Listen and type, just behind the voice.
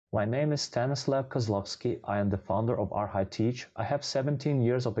My name is Stanislav Kozlovsky. I am the founder of Teach. I have 17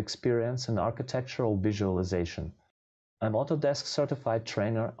 years of experience in architectural visualization. I'm Autodesk certified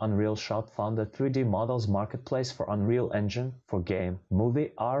trainer, Unreal Shop founder, 3D models marketplace for Unreal Engine, for game,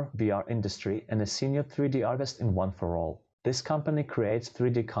 movie, AR, VR industry, and a senior 3D artist in One for All. This company creates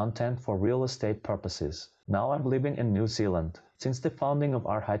 3D content for real estate purposes. Now I'm living in New Zealand. Since the founding of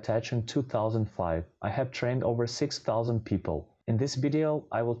Teach in 2005, I have trained over 6,000 people. In this video,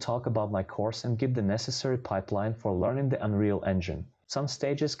 I will talk about my course and give the necessary pipeline for learning the Unreal Engine. Some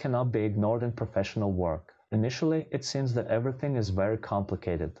stages cannot be ignored in professional work. Initially, it seems that everything is very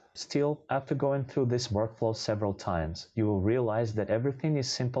complicated. Still, after going through this workflow several times, you will realize that everything is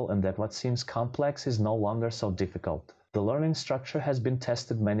simple and that what seems complex is no longer so difficult. The learning structure has been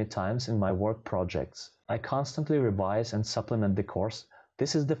tested many times in my work projects. I constantly revise and supplement the course.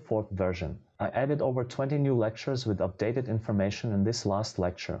 This is the 4th version. I added over 20 new lectures with updated information in this last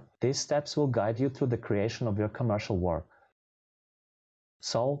lecture. These steps will guide you through the creation of your commercial work.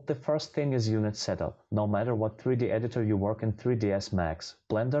 So, the first thing is unit setup. No matter what 3D editor you work in, 3ds Max,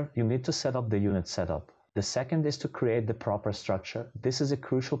 Blender, you need to set up the unit setup. The second is to create the proper structure. This is a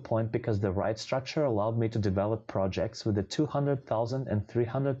crucial point because the right structure allowed me to develop projects with a $200,000 and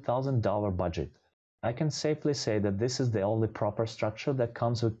 $300,000 budget. I can safely say that this is the only proper structure that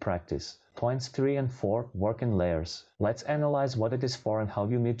comes with practice. Points 3 and 4, work in layers. Let's analyze what it is for and how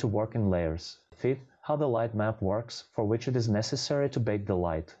you need to work in layers. Fifth, how the light map works, for which it is necessary to bake the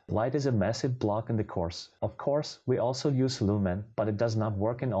light. Light is a massive block in the course. Of course, we also use lumen, but it does not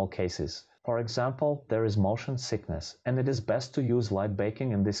work in all cases. For example, there is motion sickness, and it is best to use light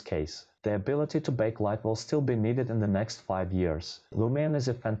baking in this case. The ability to bake light will still be needed in the next 5 years. Lumion is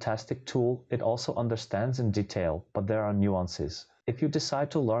a fantastic tool. It also understands in detail, but there are nuances. If you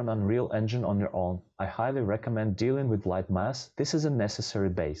decide to learn Unreal Engine on your own, I highly recommend dealing with light mass. This is a necessary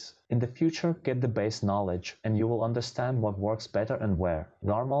base. In the future, get the base knowledge, and you will understand what works better and where.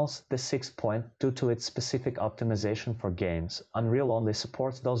 Normals, the 6th point, due to its specific optimization for games, Unreal only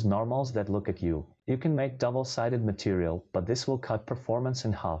supports those normals that look at you. You can make double-sided material, but this will cut performance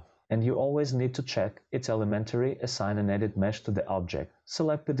in half. And you always need to check, it's elementary, assign an edit mesh to the object.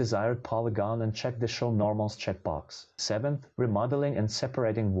 Select the desired polygon and check the Show Normals checkbox. 7th, remodeling and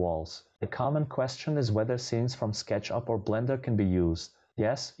separating walls. The common question is whether scenes from SketchUp or Blender can be used.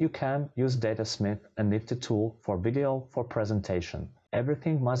 Yes, you can use Datasmith, a nifty tool, for video, for presentation.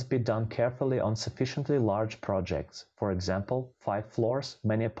 Everything must be done carefully on sufficiently large projects. For example, 5 floors,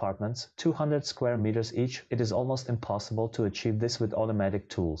 many apartments, 200 square meters each. It is almost impossible to achieve this with automatic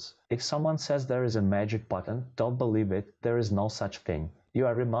tools. If someone says there is a magic button, don't believe it, there is no such thing. You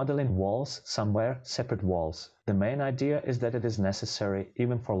are remodeling walls, somewhere, separate walls. The main idea is that it is necessary,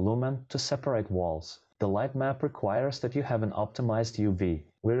 even for Lumen, to separate walls. The light map requires that you have an optimized UV.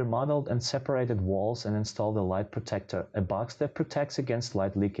 We remodeled and separated walls and installed a light protector, a box that protects against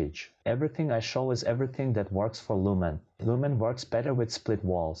light leakage. Everything I show is everything that works for Lumen. Lumen works better with split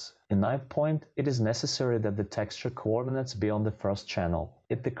walls. In 9th point, it is necessary that the texture coordinates be on the first channel.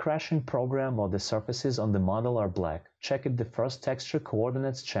 If the crashing program or the surfaces on the model are black, check if the first texture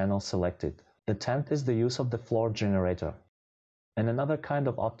coordinates channel selected. The 10th is the use of the floor generator. And another kind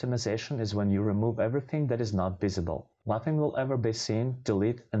of optimization is when you remove everything that is not visible. Nothing will ever be seen,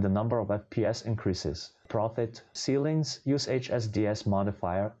 delete, and the number of FPS increases. Profit, ceilings, use HSDS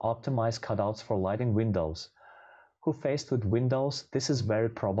modifier, optimize cutouts for lighting windows. Who faced with windows, this is very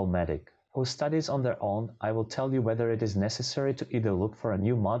problematic. Who studies on their own, I will tell you whether it is necessary to either look for a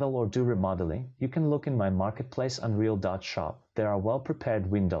new model or do remodeling. You can look in my marketplace Unreal.shop. There are well-prepared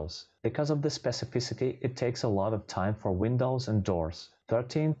windows. Because of the specificity, it takes a lot of time for windows and doors.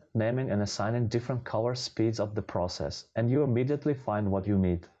 13th, naming and assigning different color speeds of the process, and you immediately find what you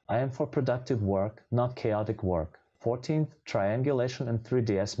need. I am for productive work, not chaotic work. 14th, triangulation and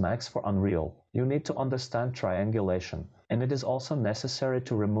 3ds Max for Unreal. You need to understand triangulation, and it is also necessary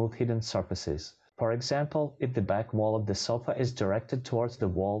to remove hidden surfaces. For example, if the back wall of the sofa is directed towards the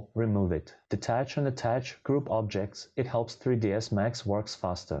wall, remove it. Detach and attach, group objects, it helps 3ds Max works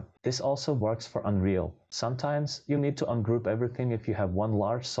faster. This also works for Unreal. Sometimes, you need to ungroup everything if you have one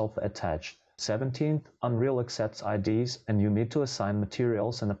large sofa attached. 17th, Unreal accepts IDs and you need to assign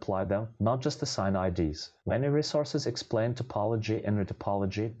materials and apply them, not just assign IDs. Many resources explain topology and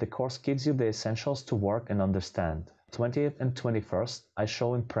retopology. The course gives you the essentials to work and understand. 20th and 21st, I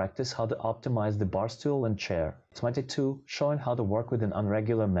show in practice how to optimize the bar stool and chair. 22, showing how to work with an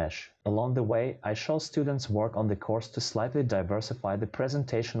unregular mesh. Along the way, I show students work on the course to slightly diversify the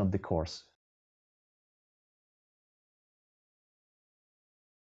presentation of the course.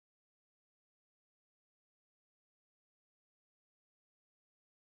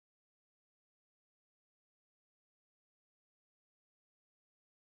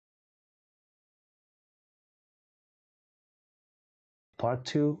 Part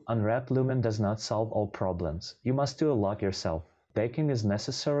 2. Unwrap lumen does not solve all problems. You must do a lot yourself. Baking is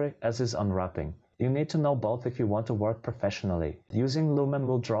necessary, as is unwrapping. You need to know both if you want to work professionally. Using lumen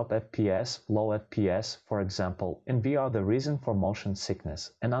will drop FPS, low FPS, for example. In VR, the reason for motion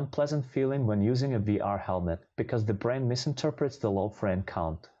sickness, an unpleasant feeling when using a VR helmet, because the brain misinterprets the low frame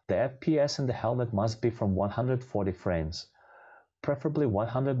count. The FPS in the helmet must be from 140 frames, preferably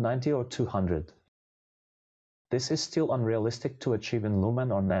 190 or 200. This is still unrealistic to achieve in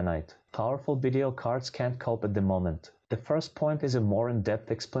Lumen or Nanite. Powerful video cards can't cope at the moment. The first point is a more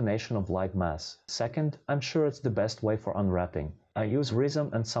in-depth explanation of light mass. Second, I'm sure it's the best way for unwrapping. I use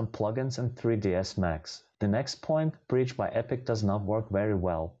Rism and some plugins and 3ds Max. The next point, Bridge by Epic does not work very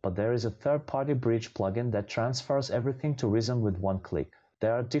well, but there is a third-party Bridge plugin that transfers everything to Rism with one click.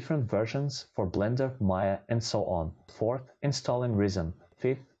 There are different versions for Blender, Maya, and so on. Fourth, installing Rism.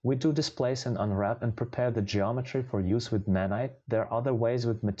 Fifth, we do displace and unwrap and prepare the geometry for use with Nanite. There are other ways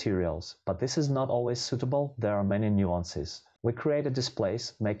with materials, but this is not always suitable. There are many nuances. We create a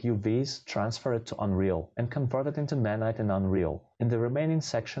displace, make UVs, transfer it to Unreal, and convert it into Nanite and Unreal. In the remaining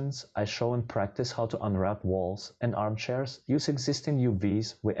sections, I show in practice how to unwrap walls and armchairs, use existing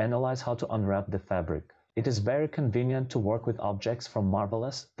UVs, we analyze how to unwrap the fabric. It is very convenient to work with objects from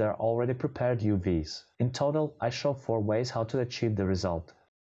Marvelous. There are already prepared UVs. In total, I show 4 ways how to achieve the result.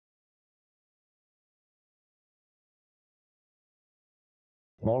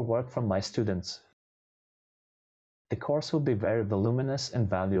 More work from my students. The course will be very voluminous and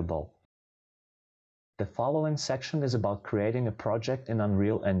valuable. The following section is about creating a project in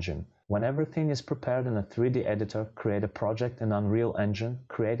Unreal Engine. When everything is prepared in a 3D editor, create a project in Unreal Engine,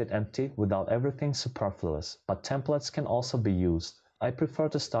 create it empty without everything superfluous, but templates can also be used. I prefer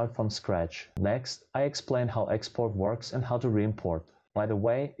to start from scratch. Next, I explain how export works and how to re-import. By the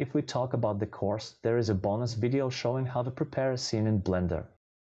way, if we talk about the course, there is a bonus video showing how to prepare a scene in Blender.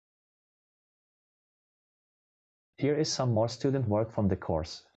 Here is some more student work from the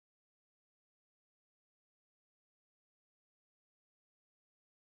course.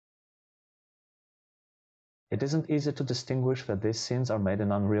 It isn't easy to distinguish that these scenes are made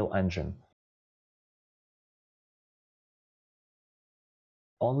in Unreal Engine.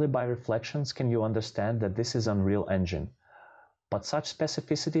 Only by reflections can you understand that this is Unreal Engine. But such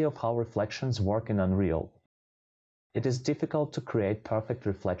specificity of how reflections work in Unreal. It is difficult to create perfect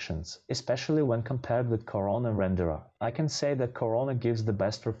reflections, especially when compared with Corona Renderer. I can say that Corona gives the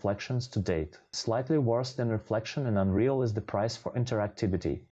best reflections to date. Slightly worse than reflection in Unreal is the price for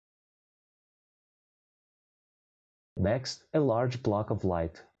interactivity. Next, a large block of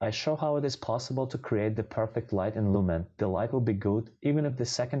light. I show how it is possible to create the perfect light in Lumen. The light will be good, even if the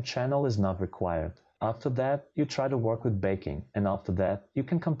second channel is not required. After that, you try to work with baking, and after that, you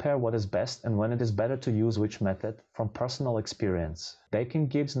can compare what is best and when it is better to use which method, from personal experience. Baking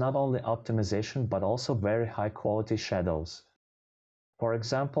gives not only optimization but also very high quality shadows. For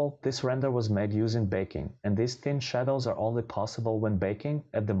example, this render was made using baking, and these thin shadows are only possible when baking.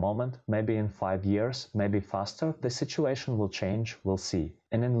 At the moment, maybe in 5 years, maybe faster, the situation will change, we'll see.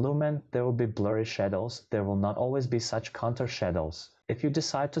 And in Lumen, there will be blurry shadows, there will not always be such counter shadows. If you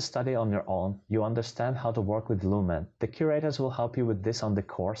decide to study on your own, you understand how to work with Lumen. The curators will help you with this on the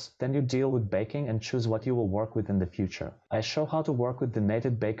course, then you deal with baking and choose what you will work with in the future. I show how to work with the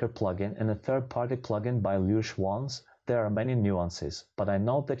native Baker plugin and a third-party plugin by Liu Schwan's. There are many nuances, but I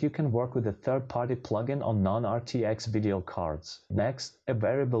note that you can work with a third-party plugin on non-RTX video cards. Next, a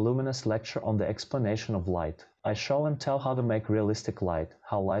very voluminous lecture on the explanation of light. I show and tell how to make realistic light,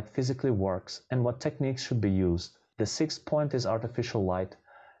 how light physically works, and what techniques should be used. The 6th point is artificial light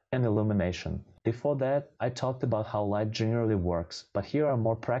and illumination. Before that, I talked about how light generally works, but here are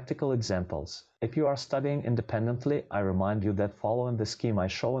more practical examples. If you are studying independently, I remind you that following the scheme I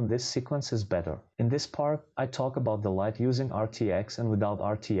show in this sequence is better. In this part, I talk about the light using RTX and without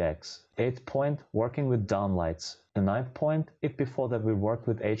RTX. 8th point, working with downlights. The 9th point, if before that we worked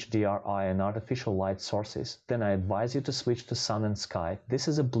with HDRI and artificial light sources, then I advise you to switch to sun and sky. This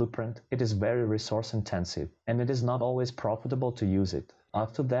is a blueprint, it is very resource intensive, and it is not always profitable to use it.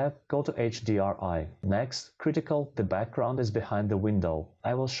 After that, go to HDRI. Next, critical, the background is behind the window.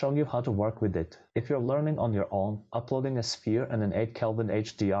 I will show you how to work with it. If you're learning on your own, uploading a sphere and an 8 Kelvin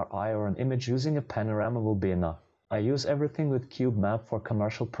HDRI or an image using a panorama will be enough. I use everything with Cube Map for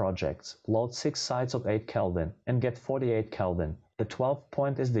commercial projects, load 6 sides of 8 Kelvin, and get 48 Kelvin. The 12th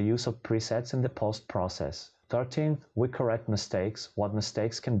point is the use of presets in the post-process. 13th, we correct mistakes, what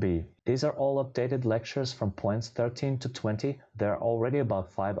mistakes can be. These are all updated lectures from points 13 to 20. There are already about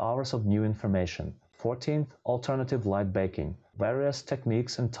 5 hours of new information. 14th, alternative light baking, various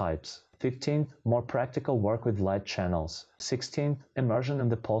techniques and types. 15th, more practical work with light channels. 16th, immersion in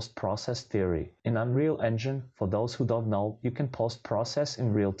the post-process theory. In Unreal Engine, for those who don't know, you can post-process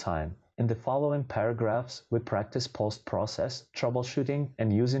in real time. In the following paragraphs, we practice post-process, troubleshooting,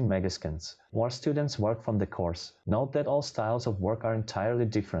 and using megascans. More students work from the course. Note that all styles of work are entirely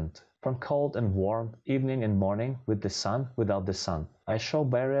different. From cold and warm, evening and morning, with the sun, without the sun. I show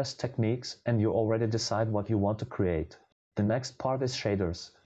various techniques and you already decide what you want to create. The next part is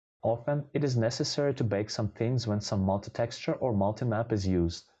shaders. Often, it is necessary to bake some things when some multi-texture or multi-map is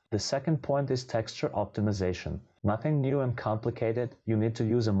used. The second point is texture optimization. Nothing new and complicated, you need to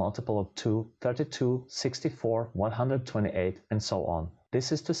use a multiple of 2, 32, 64, 128, and so on.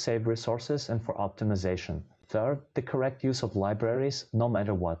 This is to save resources and for optimization. Third, the correct use of libraries, no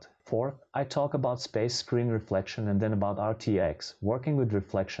matter what. Fourth, I talk about space screen reflection and then about RTX, working with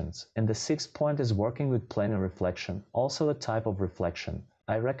reflections. And the sixth point is working with planar reflection, also a type of reflection.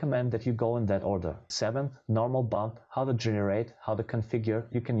 I recommend that you go in that order. 7th, normal bump, how to generate, how to configure,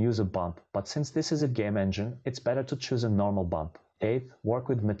 you can use a bump, but since this is a game engine, it's better to choose a normal bump. 8th, work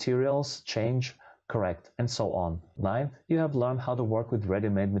with materials, change, correct, and so on. 9th, you have learned how to work with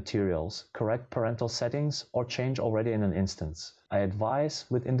ready-made materials, correct parental settings, or change already in an instance. I advise,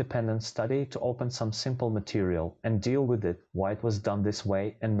 with independent study, to open some simple material and deal with it, why it was done this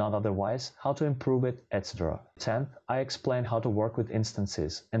way and not otherwise, how to improve it, etc. 10th, I explain how to work with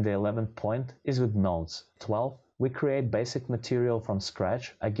instances, and the 11th point is with nodes. 12th, we create basic material from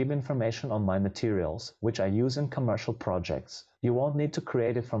scratch. I give information on my materials, which I use in commercial projects. You won't need to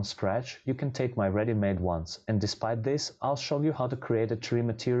create it from scratch, you can take my ready-made ones, and despite this, I'll show you how to create a tree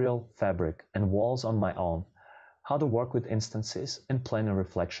material, fabric, and walls on my own. How to work with instances and planar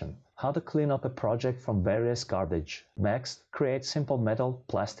reflection. How to clean up a project from various garbage. Next, create simple metal,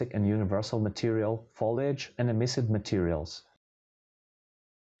 plastic and universal material, foliage and emissive materials.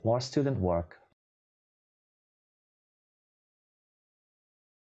 More student work.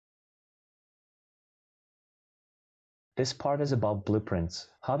 This part is about blueprints,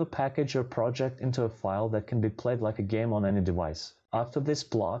 how to package your project into a file that can be played like a game on any device. After this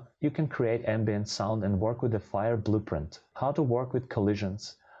block, you can create ambient sound and work with the fire blueprint. How to work with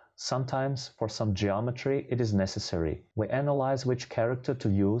collisions. Sometimes, for some geometry, it is necessary. We analyze which character to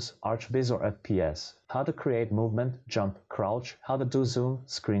use, archviz or FPS. How to create movement, jump, crouch, how to do zoom,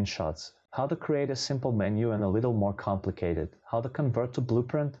 screenshots. How to create a simple menu and a little more complicated. How to convert to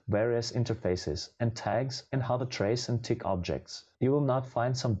blueprint, various interfaces, and tags, and how to trace and tick objects. You will not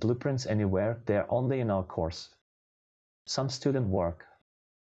find some blueprints anywhere, they are only in our course. Some student work.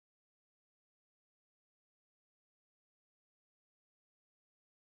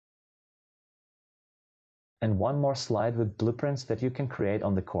 And one more slide with blueprints that you can create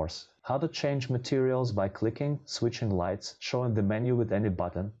on the course. How to change materials by clicking, switching lights, showing the menu with any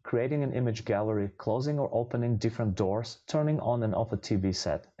button, creating an image gallery, closing or opening different doors, turning on and off a TV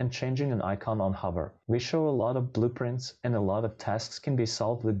set, and changing an icon on hover. We show a lot of blueprints and a lot of tasks can be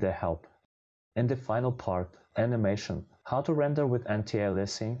solved with their help. And the final part, animation. How to render with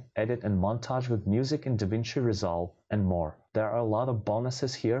anti-aliasing, edit and montage with music in DaVinci Resolve, and more. There are a lot of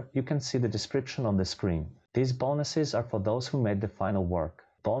bonuses here, you can see the description on the screen. These bonuses are for those who made the final work.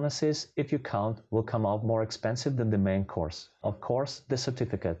 Bonuses, if you count, will come out more expensive than the main course. Of course, the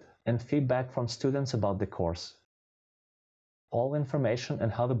certificate, and feedback from students about the course. All information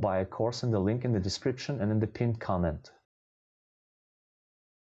and how to buy a course in the link in the description and in the pinned comment.